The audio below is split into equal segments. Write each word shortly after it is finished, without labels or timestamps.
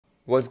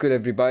What's good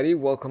everybody,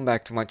 welcome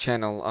back to my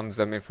channel. I'm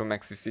Zamir from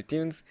XCC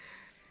Tunes.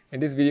 In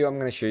this video I'm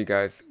going to show you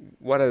guys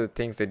what are the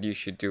things that you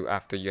should do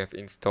after you have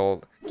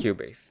installed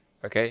Cubase.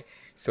 Okay,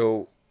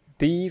 so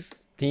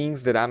these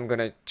things that I'm going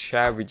to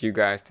share with you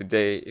guys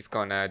today is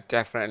going to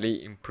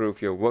definitely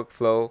improve your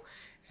workflow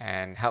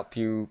and help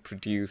you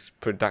produce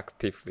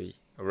productively.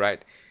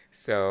 Alright,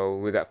 so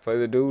without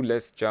further ado,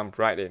 let's jump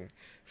right in.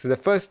 So the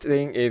first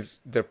thing is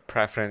the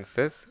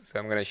preferences. So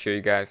I'm going to show you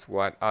guys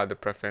what are the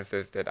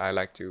preferences that I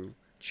like to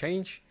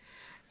change,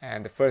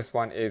 and the first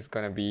one is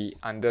going to be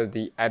under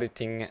the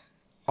editing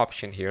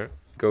option here.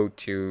 Go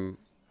to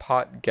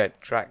part get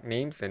track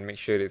names and make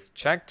sure it's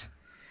checked.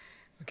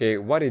 Okay,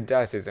 what it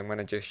does is I'm going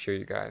to just show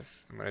you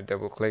guys. I'm going to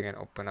double click and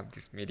open up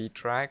this MIDI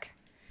track,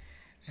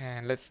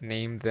 and let's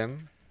name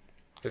them.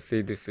 Let's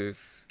say this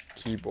is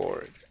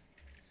keyboard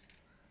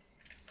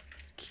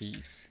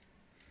keys,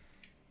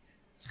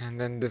 and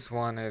then this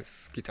one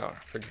is guitar,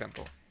 for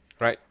example,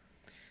 right?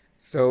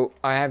 So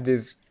I have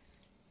this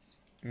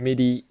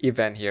MIDI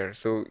event here.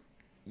 So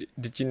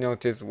did you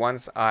notice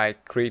once I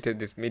created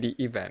this MIDI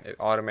event, it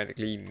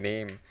automatically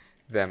named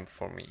them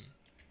for me,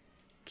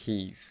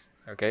 keys.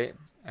 Okay,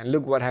 and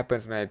look what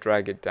happens when I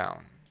drag it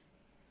down.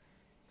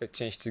 It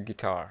changed to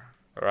guitar.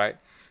 All right,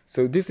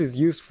 so this is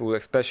useful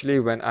especially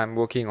when I'm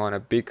working on a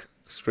big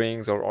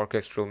strings or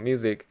orchestral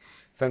music.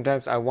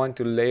 Sometimes I want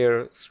to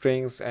layer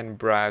strings and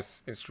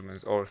brass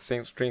instruments, or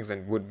strings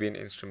and woodwind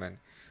instrument.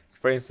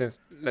 For instance,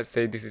 let's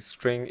say this is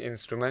string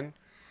instrument,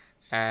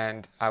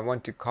 and I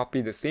want to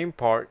copy the same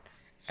part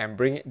and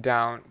bring it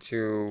down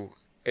to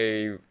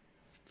a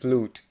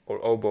flute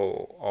or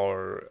oboe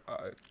or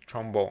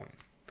trombone,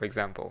 for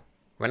example.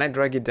 When I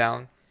drag it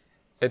down,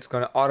 it's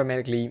going to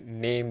automatically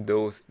name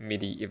those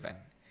MIDI event.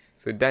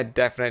 So that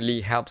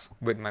definitely helps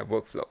with my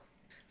workflow.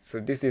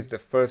 So this is the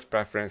first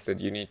preference that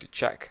you need to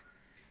check.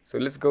 So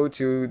let's go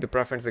to the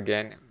preference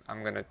again.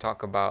 I'm going to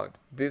talk about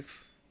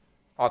this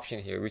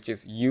option here, which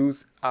is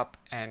use up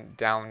and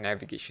down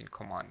navigation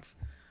commands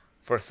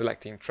for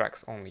selecting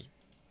tracks only.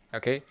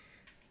 Okay,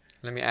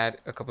 let me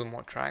add a couple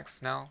more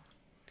tracks now.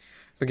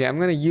 Okay, I'm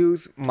going to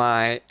use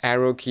my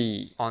arrow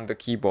key on the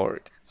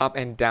keyboard, up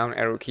and down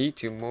arrow key,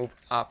 to move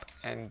up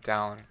and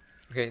down.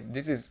 Okay,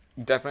 this is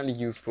definitely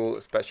useful,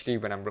 especially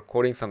when I'm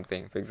recording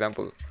something. For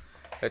example,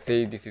 let's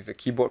say this is a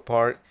keyboard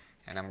part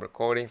and I'm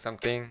recording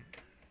something,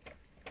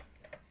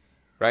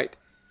 right?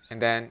 And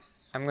then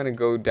I'm going to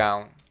go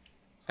down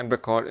and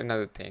record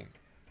another thing.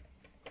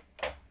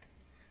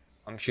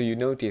 I'm sure you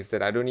notice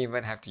that I don't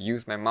even have to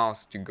use my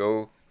mouse to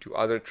go to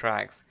other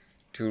tracks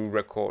to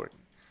record.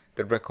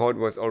 The record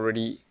was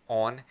already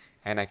on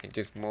and I can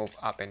just move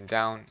up and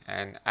down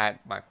and add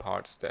my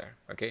parts there.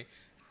 Okay,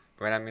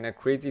 when I'm in a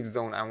creative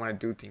zone, I want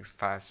to do things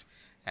fast,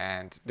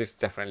 and this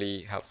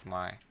definitely helps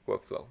my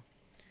workflow.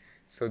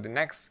 So the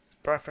next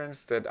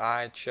preference that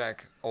I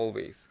check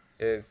always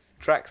is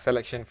track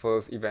selection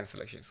follows event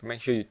selection. So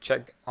make sure you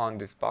check on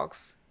this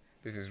box.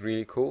 This is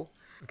really cool.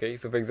 Okay,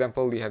 so for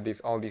example, you have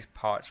all these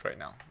parts right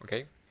now.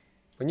 Okay,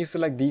 when you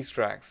select these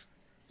tracks,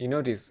 you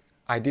notice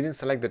I didn't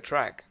select the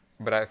track,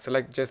 but I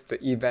select just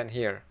the event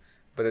here,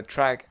 but the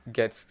track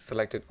gets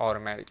selected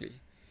automatically.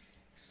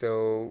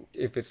 So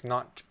if it's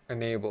not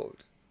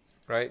enabled,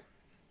 right,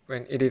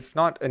 when it is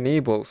not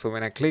enabled, so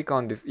when I click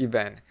on this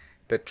event,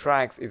 the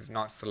tracks is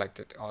not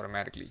selected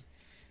automatically.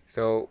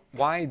 So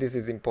why this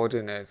is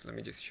important is, let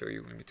me just show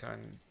you. Let me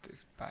turn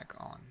this back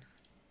on.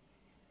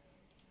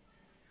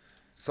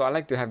 So I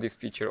like to have this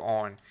feature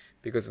on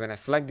because when I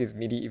select this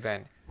MIDI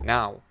event,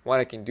 now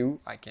what I can do,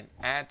 I can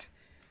add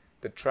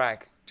the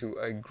track to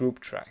a group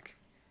track.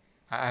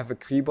 I have a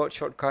keyboard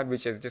shortcut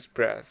which I just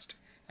pressed,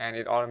 and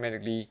it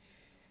automatically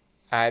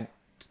add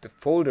the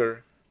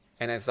folder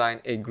and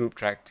assign a group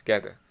track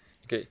together.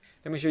 Okay,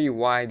 let me show you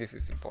why this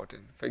is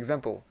important. For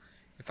example,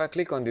 if I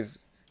click on this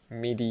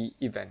MIDI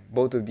event,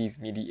 both of these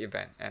MIDI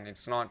event, and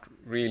it's not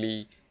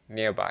really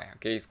nearby,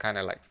 okay, it's kind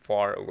of like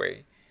far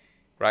away,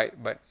 right?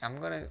 But I'm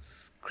gonna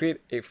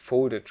create a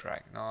folder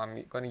track. Now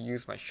I'm gonna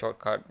use my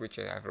shortcut which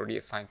I have already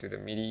assigned to the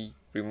MIDI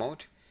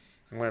remote.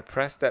 I'm gonna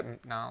press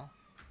that now,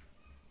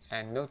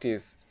 and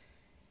notice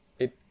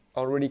it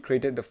already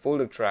created the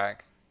folder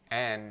track,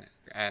 and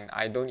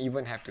I don't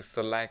even have to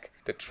select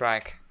the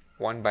track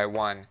one by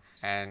one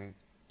and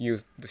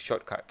use the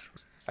shortcut.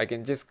 I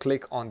can just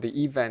click on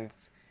the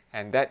events,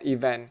 and that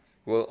event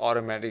will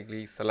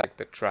automatically select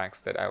the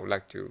tracks that I would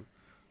like to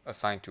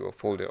assign to a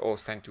folder or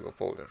send to a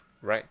folder,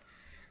 right?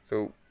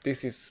 So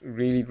this is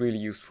really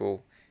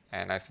useful,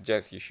 and I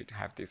suggest you should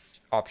have this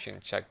option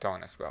checked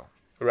on as well.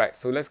 Alright,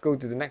 so let's go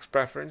to the next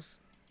preference.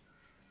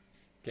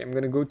 Okay, I'm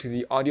going to go to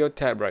the audio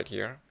tab right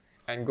here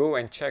and go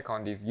and check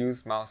on this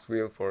use mouse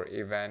wheel for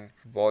event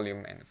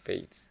volume and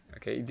fades.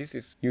 Okay, this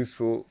is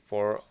useful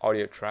for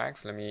audio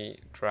tracks. Let me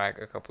drag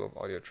a couple of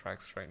audio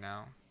tracks right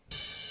now.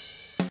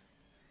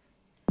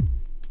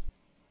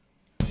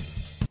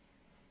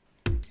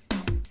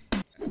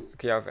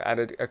 Okay, I've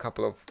added a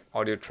couple of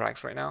audio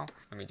tracks right now.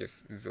 Let me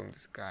just zoom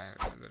this guy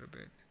a little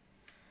bit.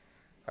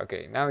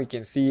 Okay, now you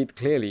can see it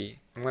clearly.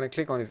 I'm going to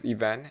click on this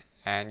event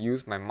and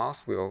use my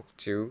mouse wheel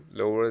to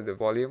lower the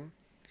volume,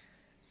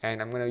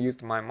 and I'm going to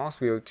use my mouse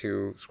wheel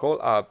to scroll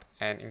up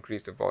and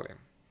increase the volume,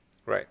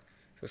 right?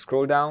 So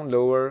scroll down,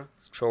 lower,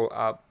 scroll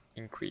up,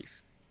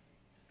 increase.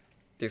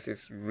 This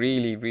is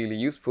really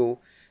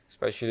useful,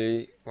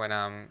 especially when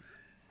I'm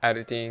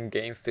editing,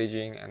 gain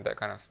staging, and that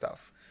kind of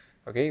stuff.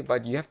 Okay,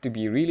 but you have to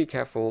be really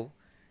careful,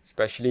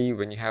 especially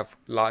when you have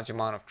large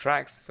amount of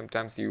tracks.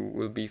 Sometimes you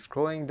will be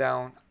scrolling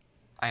down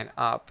and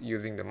up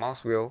using the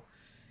mouse wheel,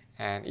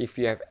 and if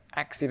you have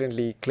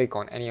accidentally click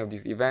on any of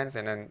these events,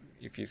 and then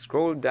if you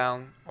scroll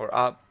down or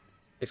up,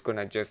 it's going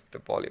to adjust the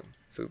volume.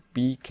 So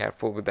be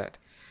careful with that.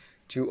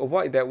 To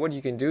avoid that, what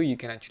you can do, you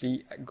can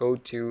actually go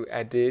to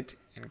edit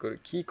and go to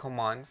key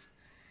commands,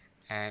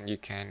 and you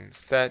can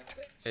set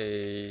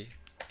a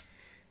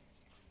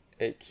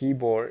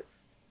keyboard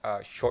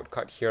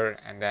shortcut here,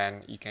 and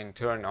then you can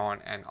turn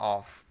on and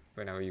off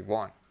whenever you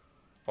want.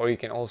 Or you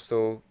can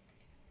also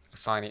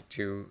assign it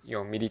to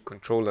your MIDI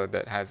controller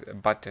that has a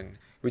button,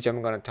 which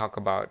I'm going to talk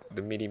about,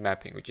 the MIDI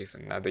mapping, which is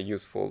another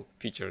useful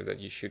feature that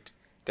you should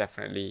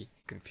definitely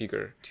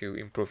configure to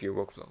improve your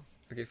workflow.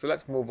 Okay, so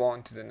let's move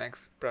on to the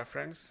next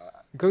preference.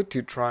 Go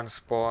to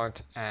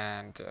transport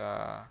and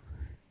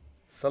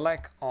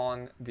select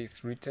on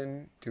this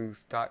return to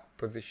start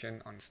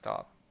position on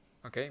stop.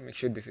 Okay, make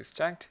sure this is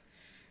checked.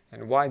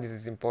 And why this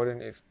is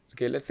important is,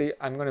 okay, let's say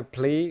I'm going to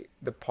play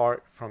the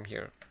part from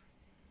here.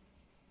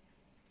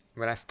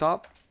 When I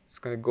stop, it's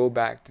going to go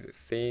back to the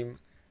same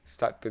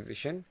start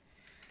position.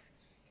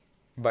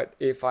 But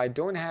if I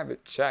don't have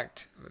it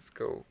checked, let's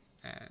go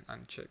and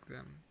uncheck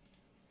them.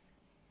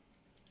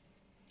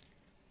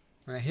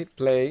 When I hit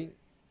play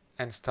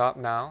and stop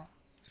now,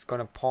 it's going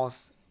to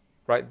pause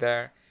right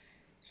there.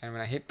 And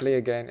when I hit play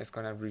again, it's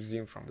going to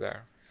resume from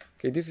there.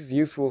 Okay, this is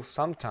useful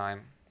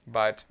sometime,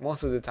 but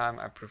most of the time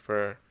I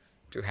prefer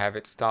to have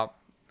it stop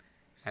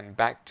and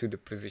back to the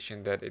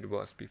position that it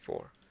was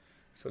before.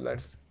 So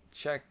let's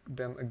check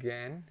them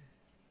again.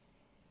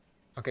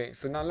 Okay,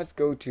 so now let's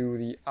go to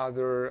the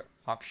other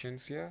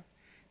options here.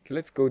 Okay,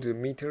 let's go to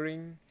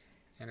metering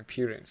and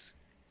appearance.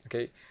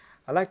 Okay,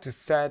 I like to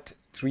set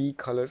 3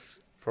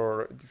 colors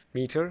for this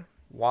meter.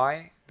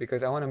 Why?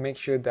 Because I want to make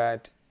sure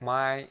that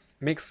my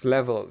mix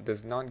level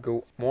does not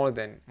go more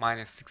than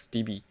 -6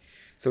 dB.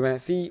 So when I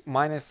see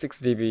 -6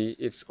 dB,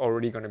 it's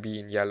already going to be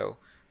in yellow.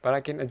 But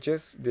I can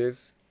adjust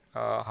this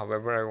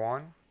however I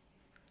want.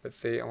 Let's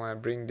say I want to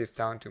bring this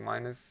down to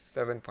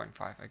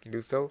 -7.5. I can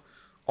do so.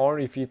 Or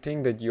if you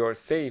think that you're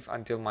safe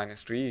until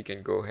 -3, you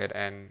can go ahead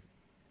and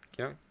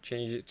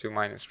change it to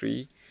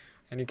 -3.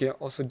 And you can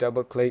also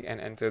double click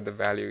and enter the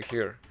value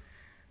here.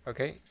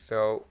 Okay,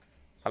 so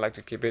I like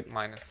to keep it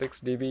 -6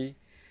 dB.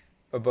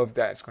 Above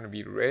that, it's going to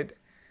be red.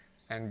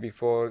 And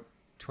before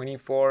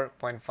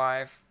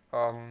 24.5,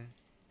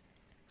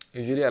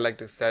 usually I like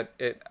to set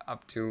it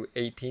up to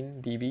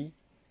 18 dB.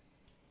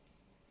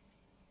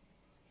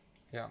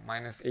 Yeah,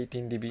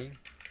 -18 dB.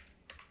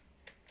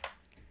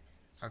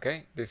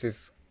 Okay, this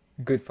is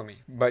good for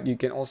me. But you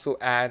can also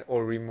add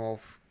or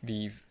remove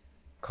these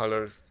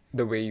colors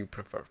the way you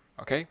prefer.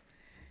 Okay,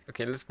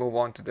 let's move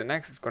on to the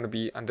next. It's going to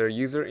be under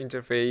user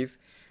interface,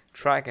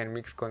 track and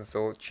mix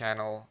console,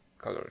 channel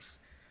colors.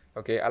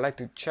 Okay, I like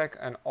to check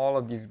on all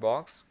of these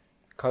boxes,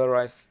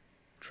 colorize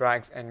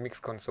tracks and mix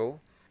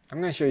console. I'm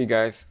going to show you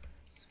guys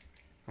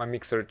my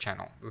mixer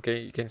channel. Okay,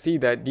 you can see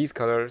that these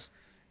colors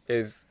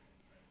is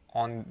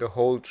on the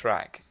whole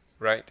track,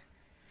 right?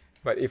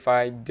 But if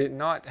I did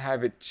not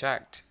have it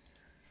checked,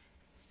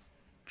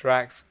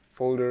 tracks,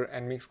 folder,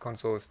 and mix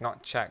console is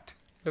not checked.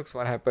 Looks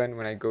what happened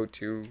when I go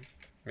to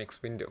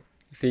mix window.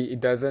 You see, it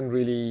doesn't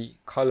really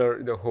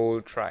color the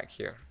whole track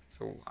here.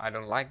 So I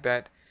don't like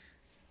that.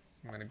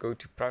 I'm going to go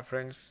to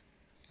preference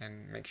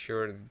and make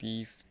sure that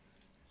these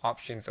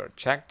options are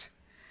checked.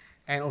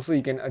 And also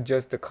you can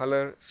adjust the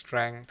color,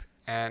 strength,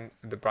 and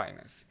the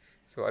brightness.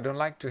 So I don't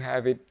like to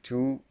have it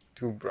too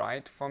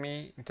bright for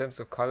me in terms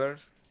of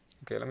colors.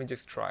 Okay, let me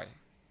just try.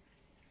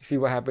 You see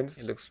what happens?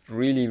 It looks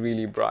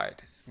really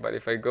bright. But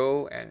if I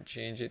go and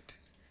change it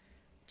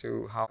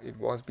to how it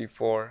was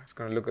before, it's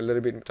going to look a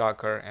little bit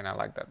darker, and I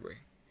like that way.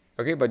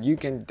 Okay, but you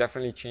can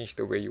definitely change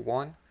the way you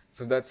want.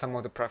 So that's some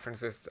of the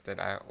preferences that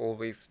I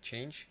always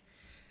change,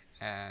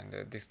 and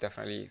this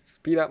definitely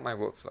speed up my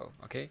workflow.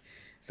 Okay,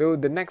 so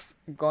the next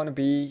gonna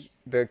be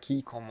the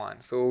key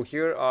commands. So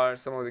here are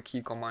some of the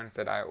key commands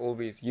that I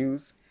always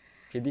use.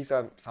 Okay, these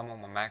are some of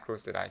my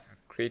macros that I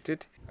have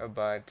created,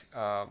 but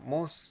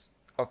most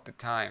of the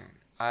time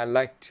I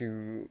like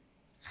to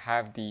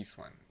have these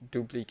one,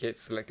 duplicate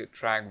selected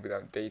track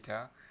without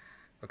data.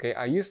 Okay,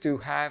 I used to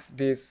have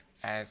this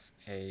as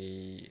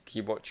a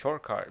keyboard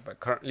shortcut, but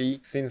currently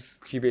since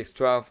Cubase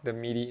 12, the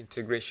MIDI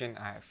integration,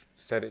 I have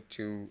set it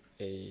to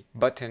a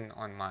button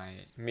on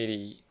my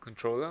MIDI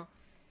controller.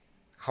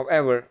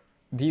 However,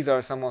 these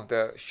are some of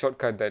the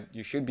shortcuts that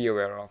you should be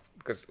aware of,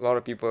 because a lot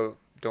of people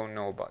don't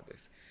know about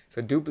this.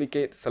 So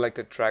duplicate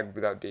selected track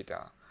without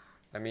data.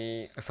 Let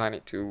me assign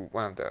it to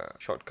one of the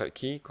shortcut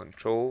key,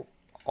 Control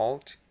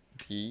Alt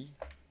D.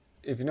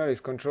 If you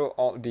notice, Control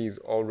Alt D is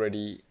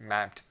already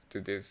mapped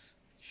to this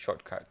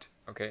shortcut.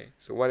 Okay,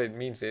 so what it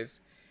means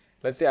is,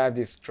 let's say I have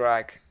this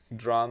track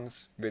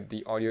drums with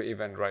the audio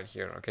event right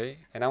here, okay,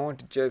 and I want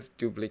to just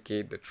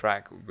duplicate the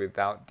track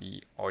without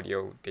the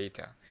audio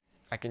data.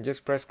 I can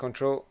just press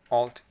Ctrl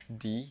Alt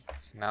D,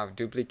 now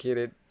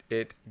duplicate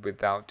it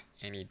without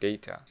any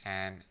data,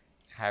 and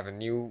have a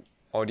new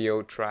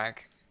audio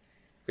track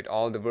with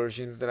all the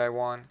versions that I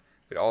want,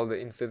 with all the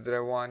inserts that I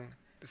want,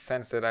 the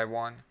sense that I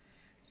want,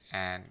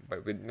 and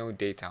but with no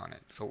data on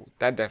it. So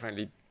that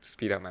definitely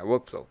speed up my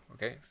workflow.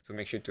 Okay, so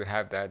make sure to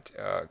have that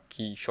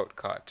key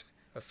shortcut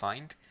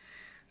assigned.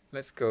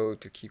 Let's go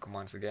to key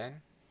commands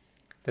again.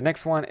 The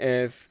next one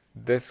is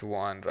this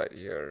one right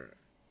here,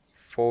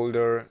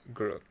 folder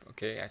group.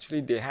 Okay,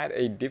 actually they had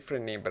a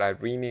different name, but I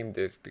renamed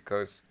this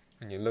because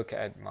when you look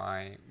at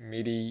my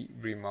MIDI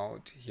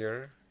remote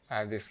here, I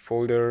have this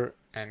folder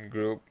and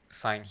group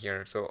sign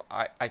here, so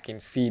I can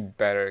see it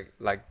better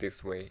like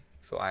this way.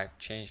 So I've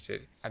changed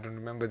it. I don't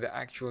remember the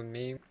actual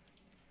name.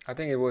 I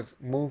think it was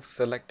move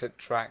selected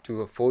track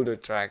to a folder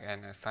track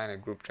and assign a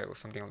group track or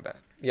something like that.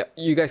 Yeah,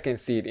 you guys can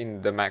see it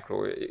in the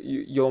macro.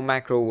 Your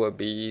macro will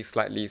be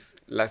slightly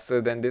lesser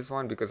than this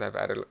one because I've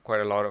added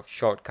quite a lot of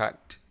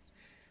shortcut.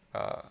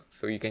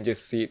 So you can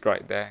just see it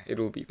right there. It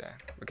will be there.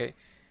 Okay,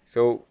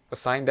 so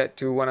assign that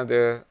to one of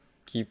the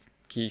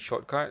key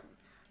shortcut.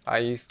 I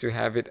used to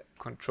have it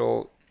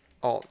Control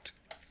Alt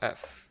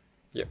F.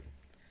 Yep.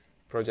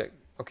 Project.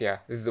 Okay, yeah,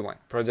 this is the one.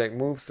 Project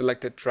move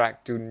selected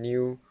track to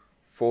new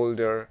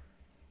folder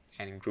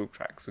and group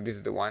track. So this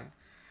is the one,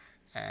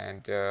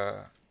 and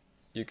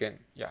you can,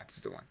 yeah, this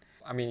is the one.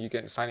 I mean, you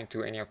can assign it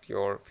to any of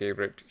your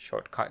favorite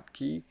shortcut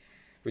key,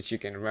 which you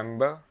can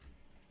remember,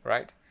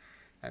 right?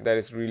 And that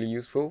is really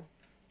useful.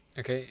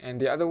 Okay, and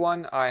the other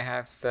one I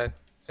have set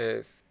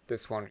is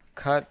this one,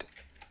 cut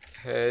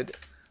head.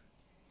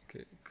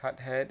 Okay, cut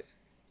head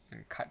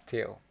and cut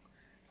tail.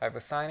 I've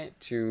assigned it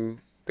to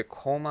the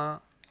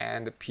comma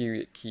and the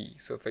period key.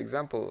 So for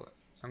example,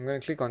 I'm going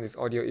to click on this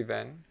audio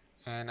event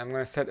and I'm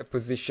going to set a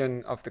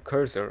position of the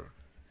cursor,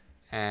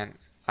 and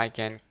I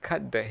can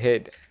cut the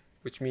head,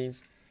 which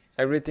means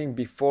everything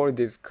before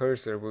this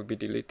cursor will be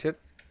deleted,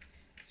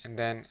 and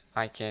then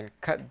I can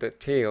cut the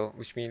tail,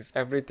 which means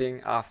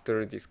everything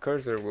after this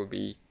cursor will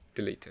be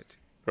deleted,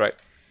 right?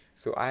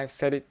 So I've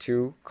set it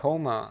to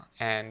comma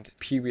and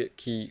period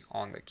key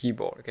on the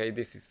keyboard. Okay,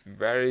 this is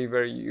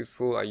very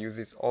useful. I use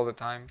this all the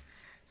time,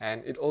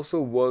 and it also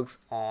works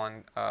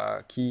on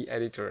key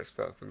editor as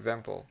well. For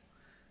example,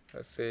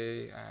 let's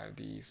say I have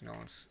these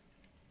notes.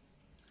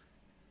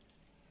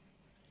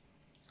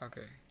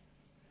 Okay,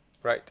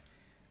 right.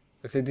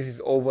 Let's say this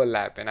is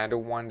overlap and I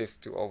don't want this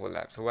to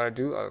overlap. So what I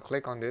do, I'll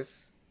click on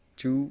this,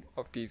 two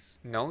of these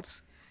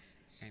notes,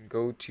 and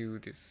go to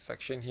this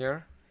section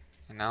here.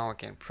 And now I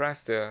can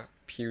press the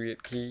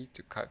period key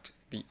to cut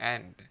the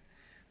end.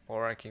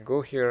 Or I can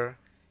go here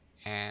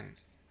and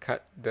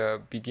cut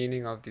the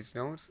beginning of these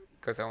notes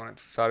because I want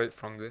to start it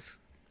from this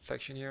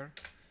section here.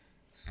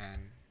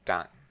 And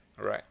done.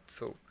 Alright,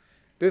 so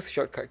this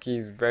shortcut key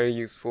is very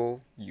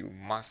useful. You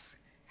must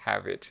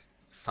have it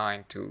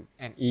assigned to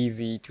an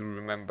easy to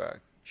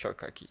remember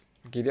shortcut key.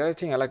 Okay, the other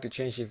thing I like to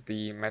change is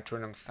the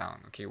metronome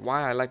sound. Okay,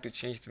 why I like to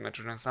change the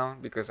metronome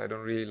sound? Because I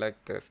don't really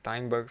like the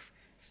Steinberg's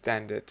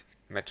standard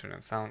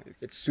metronome sound.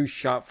 It's too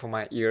sharp for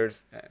my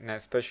ears, and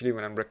especially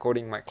when I'm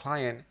recording my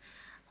client,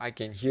 I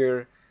can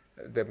hear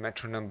the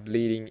metronome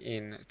bleeding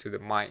in to the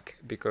mic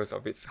because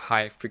of its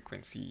high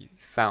frequency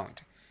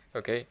sound.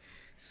 Okay,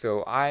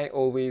 so I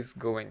always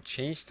go and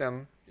change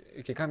them.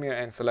 You can come here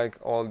and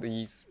select all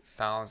these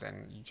sounds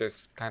and you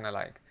just kind of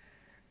like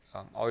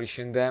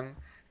audition them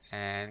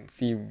and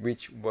see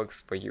which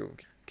works for you.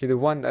 Okay, the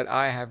one that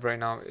I have right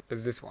now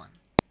is this one.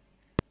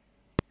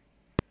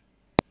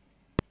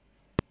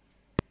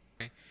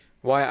 Okay.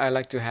 Why I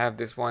like to have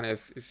this one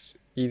is it's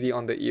easy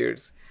on the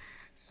ears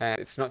and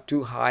it's not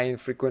too high in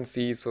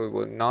frequency, so it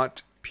will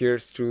not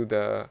pierce through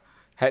the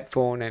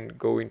headphone and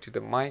go into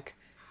the mic.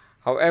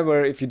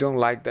 However, if you don't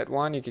like that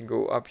one, you can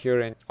go up here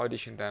and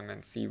audition them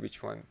and see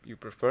which one you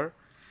prefer,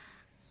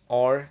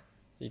 or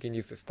you can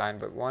use the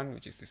Steinberg one,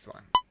 which is this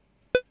one.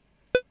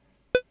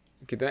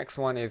 Okay, the next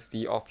one is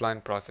the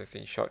offline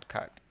processing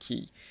shortcut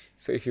key.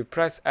 So if you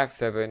press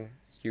F7,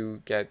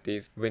 you get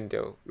this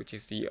window, which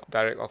is the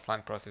direct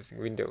offline processing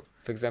window.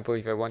 For example,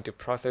 if I want to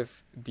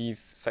process these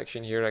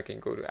section here, I can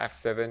go to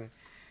F7,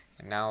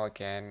 and now I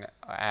can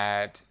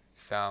add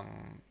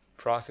some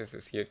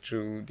processes here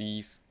through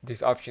these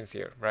options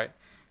here, right?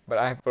 But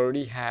I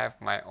already have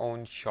my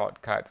own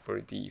shortcut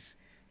for these.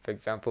 For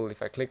example,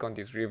 if I click on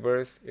this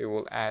reverse, it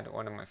will add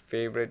one of my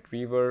favorite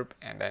reverb,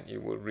 and then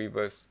it will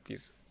reverse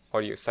this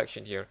audio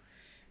section here.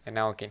 And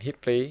now I can hit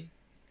play.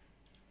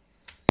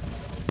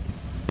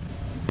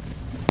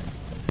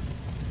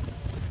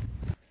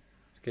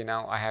 Okay,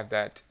 now I have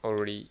that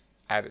already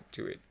added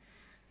to it,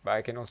 but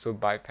I can also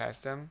bypass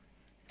them.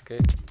 Okay,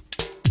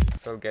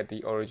 so I'll get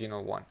the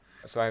original one.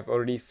 So I've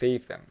already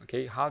saved them.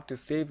 Okay, how to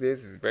save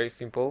this is very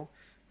simple.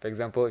 For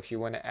example, if you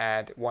want to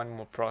add one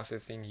more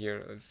processing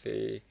here, let's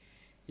say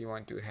you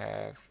want to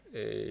have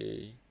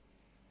a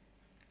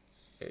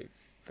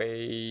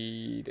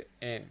fade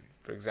in,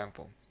 for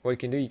example. What you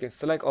can do, you can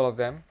select all of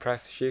them,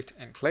 press shift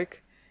and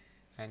click,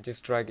 and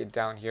just drag it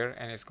down here,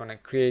 and it's going to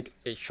create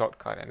a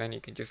shortcut, and then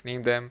you can just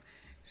name them,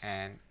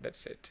 and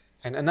that's it.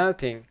 And another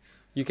thing,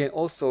 you can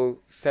also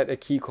set a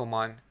key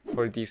command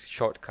for this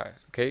shortcut.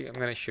 Okay, I'm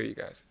going to show you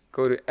guys.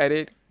 Go to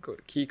edit, go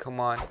to key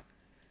command,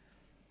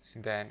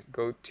 and then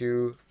go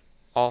to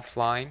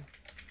offline.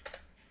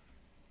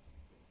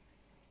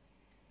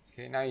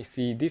 Okay, now you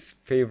see this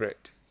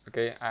favorite.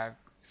 Okay, I've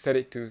set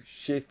it to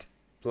shift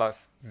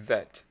plus Z,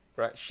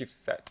 right? Shift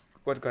Z.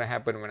 What's going to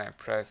happen when I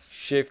press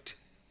shift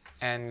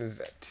and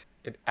Z?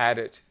 It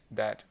added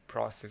that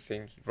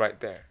processing right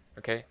there.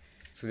 Okay,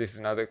 so this is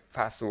another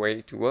fast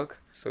way to work.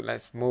 So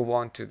let's move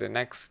on to the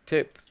next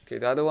tip. Okay,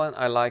 the other one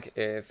I like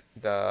is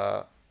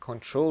the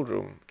control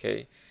room.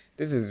 Okay,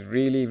 this is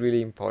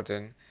really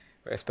important,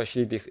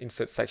 especially this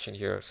insert section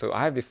here. So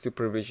I have this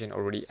supervision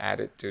already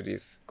added to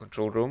this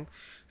control room.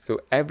 So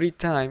every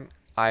time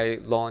I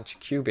launch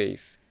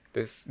Cubase,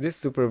 this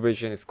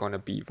supervision is going to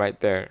be right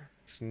there.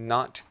 It's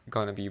not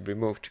going to be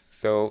removed.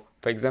 So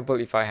for example,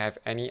 if I have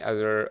any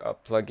other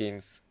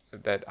plugins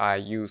that I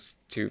use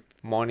to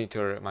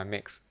monitor my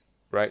mix,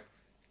 right?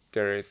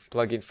 There is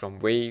plugins from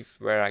Waves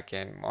where I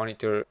can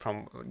monitor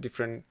from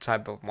different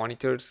type of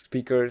monitors,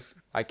 speakers.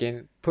 I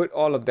can put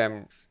all of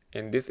them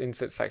in this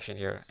insert section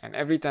here, and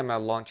every time I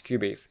launch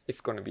Cubase,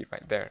 it's going to be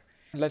right there.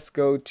 Let's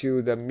go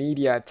to the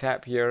media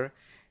tab here,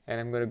 and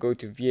I'm going to go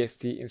to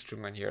VST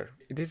instrument here.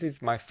 This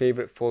is my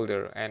favorite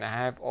folder, and I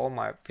have all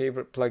my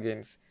favorite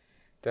plugins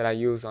that I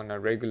use on a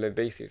regular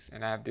basis,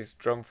 and I have this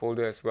drum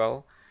folder as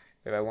well.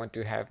 If I want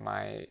to have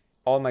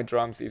all my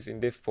drums is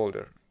in this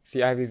folder.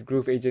 See, I have this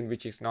groove agent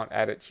which is not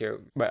added here,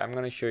 but I'm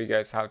going to show you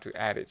guys how to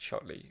add it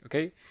shortly.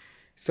 Okay,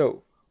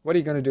 so what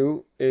you're going to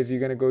do is you're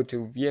going to go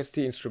to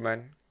VST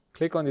instrument,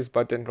 click on this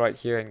button right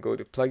here and go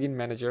to plugin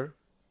manager.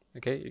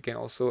 Okay, you can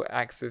also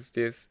access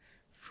this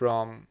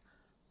from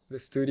the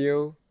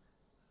studio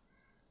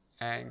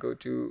and go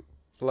to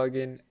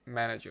plugin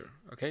manager.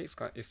 Okay,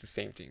 it's the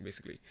same thing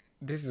basically.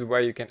 This is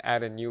where you can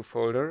add a new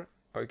folder,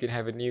 or you can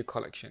have a new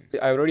collection.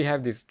 I already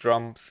have this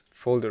drums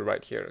folder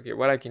right here. Okay,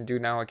 what I can do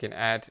now, I can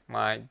add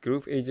my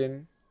groove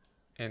agent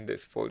in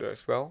this folder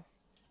as well.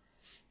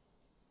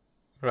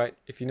 Right,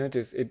 if you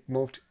notice, it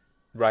moved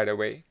right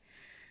away.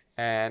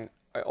 And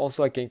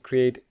also I can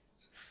create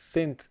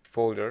synth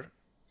folder.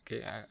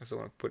 Okay, I also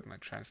want to put my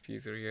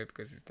transducer here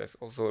because that's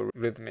also a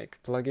rhythmic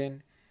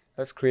plugin.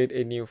 Let's create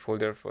a new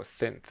folder for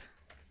synth.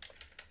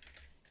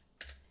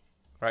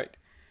 Right,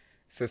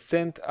 so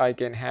synth, I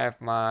can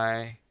have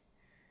my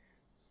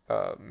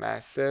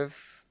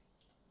massive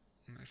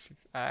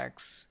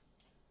X,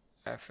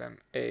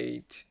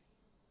 FM8,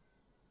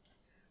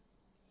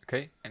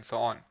 okay, and so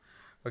on.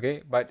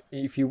 Okay, but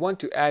if you want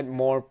to add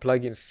more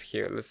plugins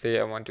here, let's say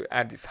I want to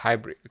add this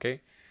hybrid,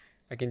 okay,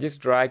 I can just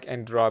drag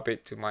and drop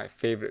it to my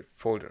favorite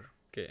folder,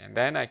 okay, and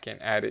then I can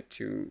add it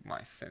to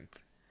my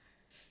synth.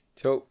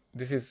 So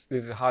this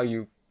is how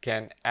you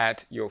can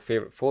add your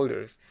favorite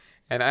folders.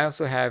 And I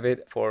also have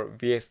it for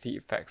VST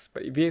effects.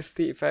 But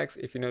VST effects,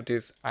 if you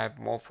notice, I have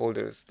more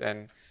folders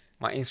than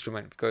my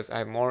instrument because I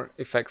have more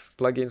effects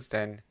plugins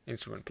than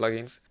instrument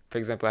plugins. For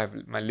example, I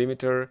have my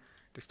limiter,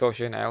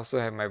 distortion. I also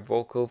have my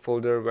vocal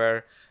folder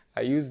where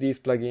I use these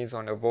plugins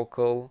on a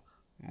vocal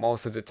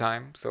most of the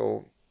time.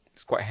 So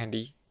it's quite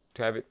handy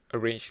to have it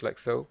arranged like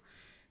so.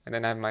 And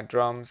then I have my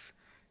drums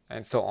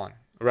and so on,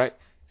 right?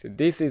 So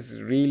this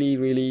is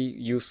really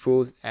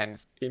useful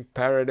and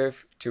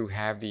imperative to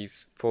have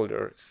these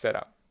folders set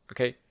up.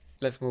 Okay,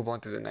 let's move on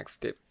to the next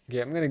tip. Okay,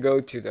 I'm going to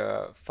go to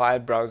the file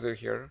browser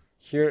here.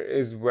 Here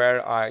is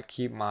where I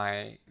keep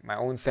my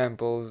own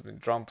samples,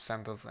 drum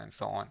samples and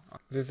so on.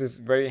 This is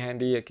very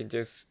handy. I can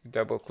just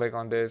double click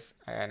on this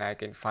and I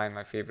can find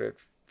my favorite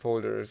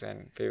folders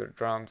and favorite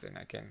drums, and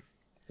I can,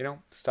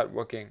 start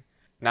working.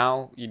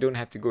 Now you don't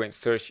have to go and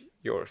search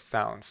your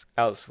sounds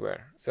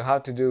elsewhere. So how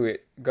to do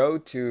it? Go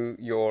to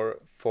your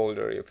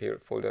folder, your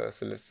favorite folder.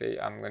 So let's say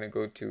I'm going to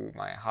go to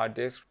my hard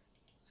disk.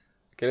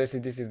 Okay, let's say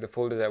this is the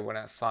folder that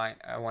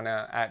I want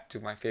to add to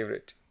my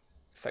favorite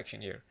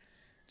section here.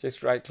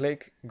 Just right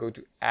click, go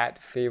to add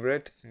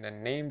favorite, and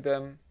then name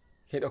them,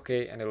 hit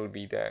OK, and it will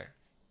be there.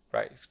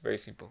 Right, it's very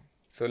simple.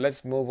 So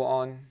let's move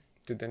on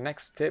to the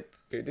next tip.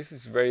 Okay, this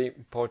is very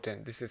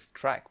important. This is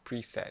track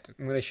preset.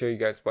 I'm going to show you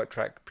guys what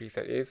track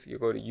preset is. You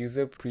go to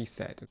user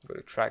preset, go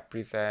to track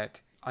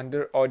preset.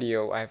 Under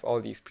audio, I have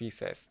all these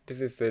presets.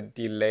 This is a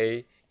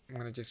delay. I'm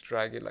going to just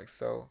drag it like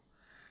so,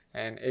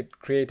 and it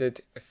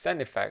created a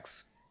sound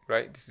effects.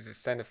 Right, this is a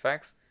sound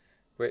effects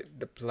with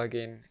the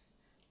plugin,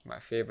 my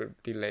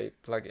favorite delay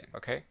plugin.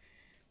 Okay,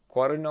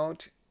 quarter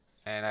note,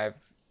 and I've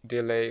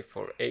delay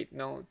for 8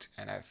 note,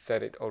 and I've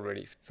set it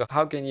already. So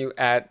how can you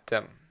add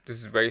them? This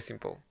is very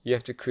simple. You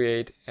have to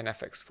create an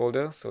FX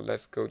folder. So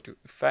let's go to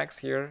effects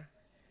here.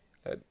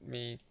 Let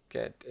me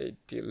get a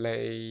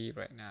delay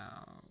right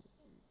now.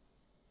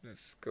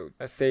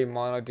 Let's say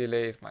mono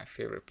delay is my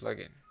favorite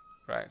plugin,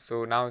 right?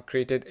 So now I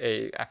created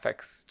a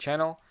FX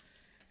channel.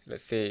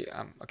 Let's say,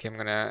 okay, I'm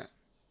gonna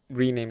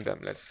rename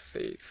them. Let's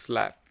say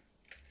slap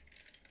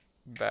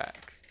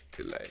back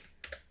delay.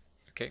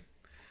 Okay,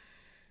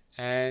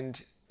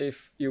 and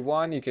if you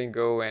want, you can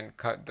go and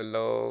cut the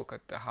low,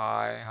 cut the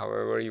high,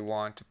 however you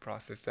want to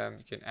process them.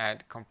 You can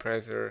add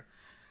compressor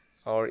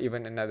or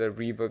even another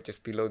reverb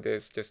just below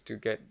this just to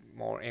get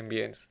more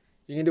ambience.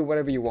 You can do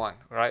whatever you want,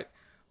 right?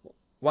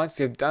 Once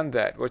you've done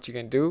that, what you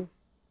can do,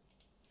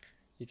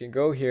 you can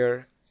go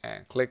here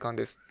and click on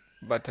this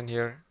button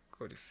here,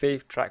 go to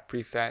save track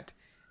preset.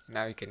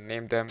 Now you can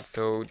name them,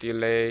 so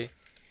delay,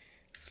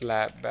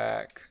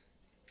 slapback,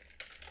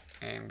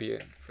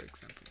 ambient, for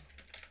example.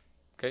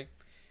 Okay,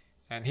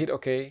 and hit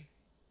OK.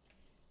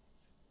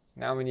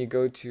 Now when you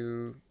go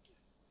to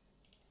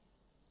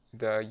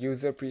the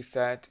user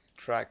preset,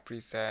 track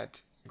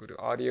preset, go to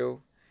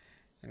audio,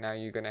 and now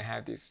you're gonna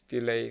have this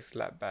delay,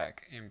 slapback,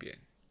 ambient.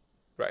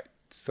 Right,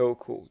 so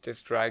cool.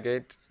 Just drag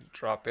it,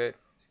 drop it,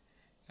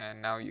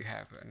 and now you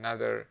have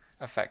another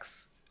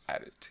effects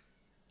added.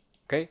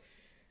 Okay,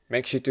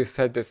 make sure to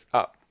set this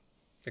up.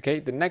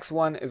 Okay, the next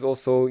one is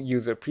also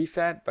user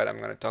preset, but I'm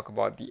going to talk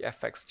about the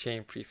FX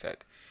chain preset.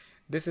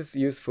 This is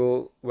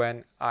useful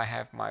when I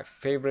have my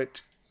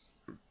favorite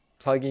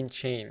plugin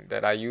chain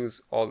that I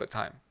use all the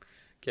time.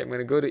 Okay, I'm going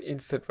to go to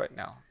insert right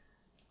now.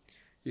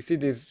 You see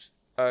this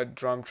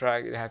drum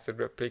track, it has a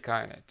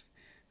replica in it.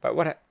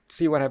 But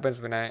see what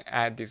happens when I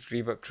add this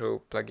reverb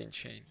throw plugin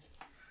chain.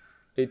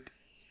 It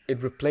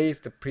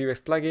replaced the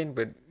previous plugin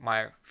with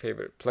my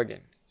favorite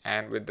plugin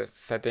and with the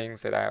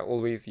settings that I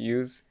always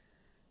use.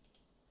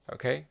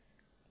 Okay,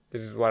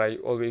 this is what I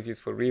always use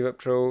for reverb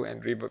throw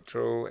and reverb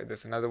throw.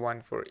 There's another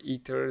one for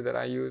ether that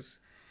I use,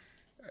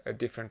 a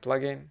different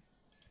plugin,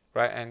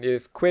 right? And it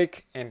is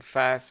quick and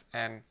fast,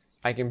 and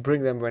I can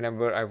bring them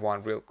whenever I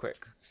want real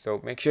quick.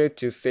 So make sure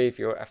to save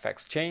your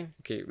FX chain.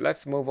 Okay,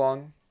 let's move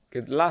on.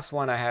 Okay, the last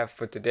one I have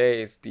for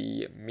today is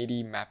the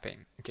MIDI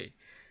mapping. Okay,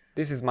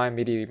 this is my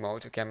MIDI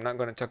remote. Okay, I'm not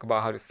going to talk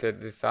about how to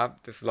set this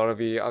up. There's a lot of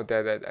video out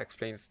there that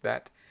explains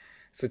that.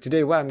 So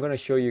today what I'm going to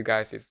show you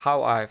guys is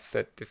how I've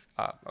set this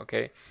up.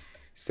 Okay,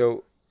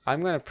 so I'm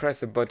going to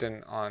press a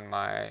button on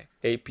my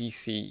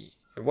APC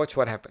and watch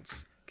what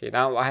happens. Okay,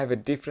 now I have a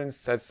different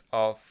sets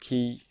of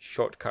key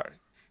shortcut,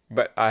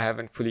 but I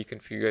haven't fully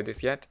configured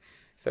this yet.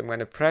 So I'm going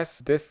to press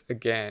this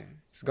again.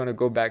 It's going to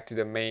go back to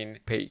the main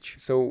page.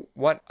 So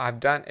what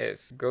I've done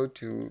is go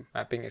to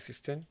Mapping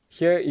Assistant.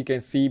 Here you can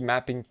see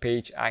Mapping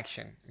Page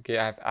Action. Okay,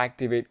 I have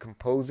Activate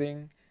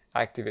Composing,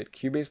 Activate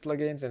Cubase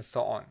plugins, and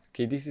so on.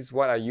 Okay, this is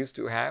what I used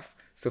to have.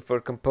 So for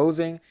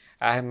composing,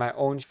 I have my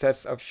own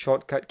sets of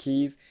shortcut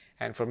keys,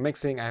 and for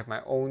mixing, I have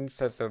my own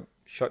sets of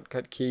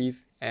shortcut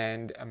keys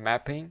and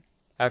mapping.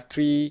 I have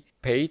 3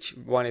 pages.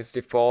 One is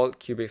default,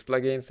 Cubase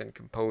plugins, and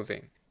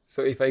composing.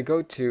 So if I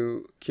go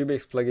to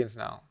Cubase plugins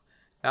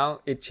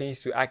now it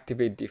changed to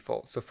activate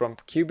default. So from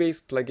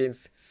Cubase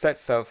plugins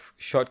sets of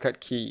shortcut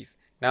keys,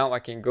 now I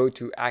can go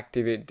to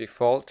activate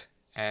default,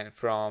 and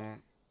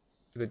from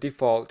the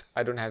default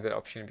I don't have that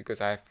option because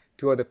I have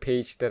 2 other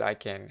pages that I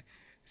can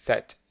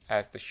set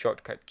as the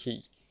shortcut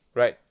key,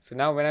 right? So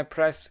now when I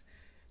press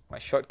my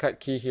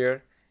shortcut key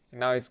here,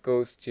 now it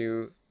goes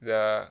to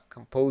the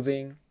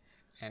composing,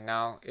 and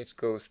now it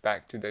goes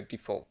back to the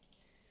default.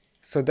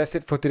 So that's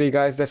it for today,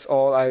 guys. That's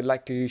all I'd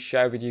like to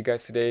share with you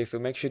guys today. So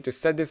make sure to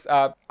set this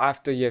up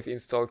after you have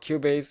installed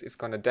Cubase. It's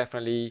going to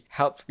definitely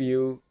help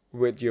you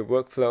with your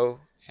workflow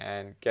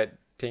and get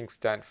things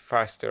done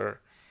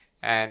faster,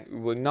 and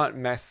will not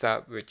mess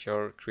up with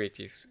your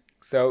creatives.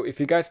 So if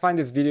you guys find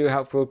this video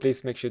helpful,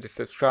 please make sure to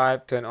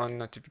subscribe, turn on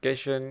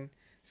notification,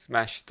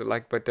 smash the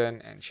like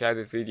button, and share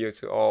this video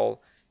to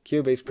all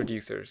Cubase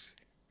producers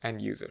and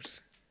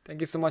users.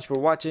 Thank you so much for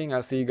watching.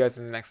 I'll see you guys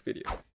in the next video.